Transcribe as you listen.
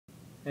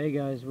Hey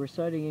guys, we're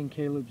sighting in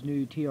Kaleb's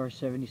new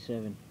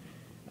TR77.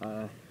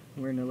 We're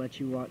going to let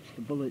you watch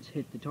the bullets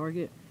hit the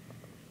target,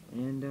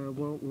 and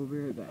we'll be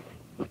right back.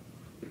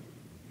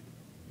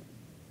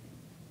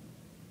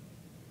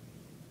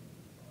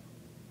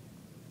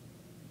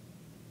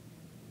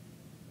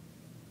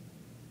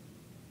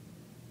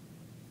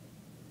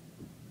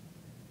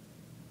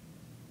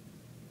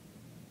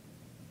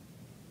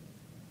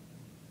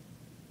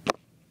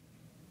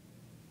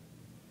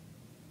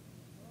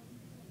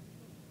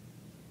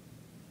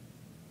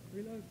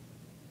 Reload.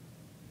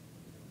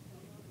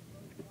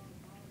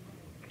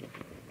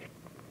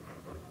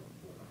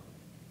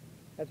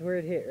 That's where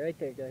it hit, right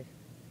there, guys.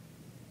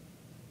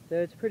 So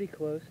it's pretty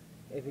close,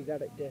 if you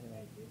got it dead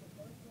right.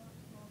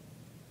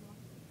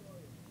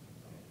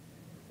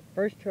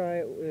 First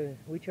try,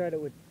 we tried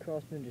it with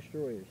Crosman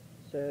destroyers,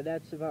 so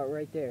that's about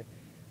right there.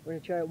 We're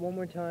going to try it one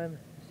more time,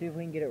 see if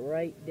we can get it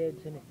right dead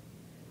center.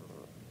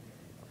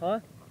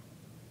 Huh?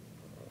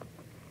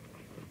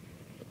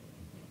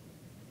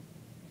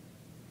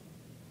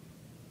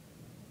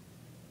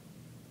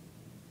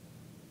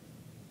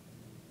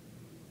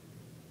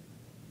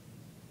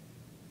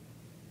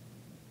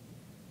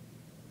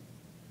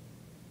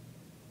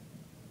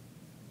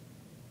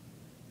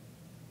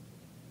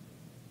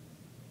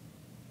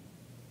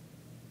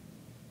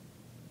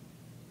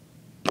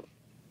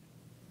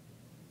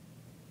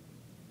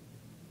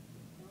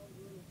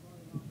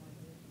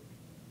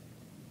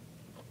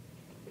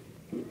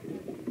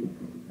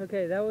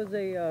 Okay, that was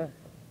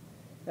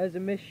a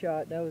missed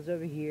shot. That was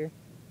over here,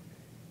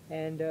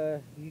 and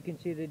you can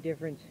see the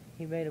difference.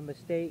 He made a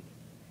mistake,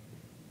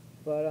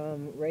 but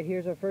right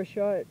here's our first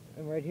shot,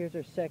 and right here's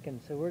our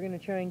second. So we're gonna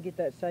try and get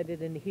that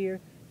sighted into here,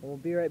 and we'll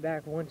be right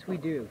back once we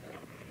do.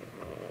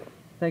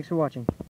 Thanks for watching.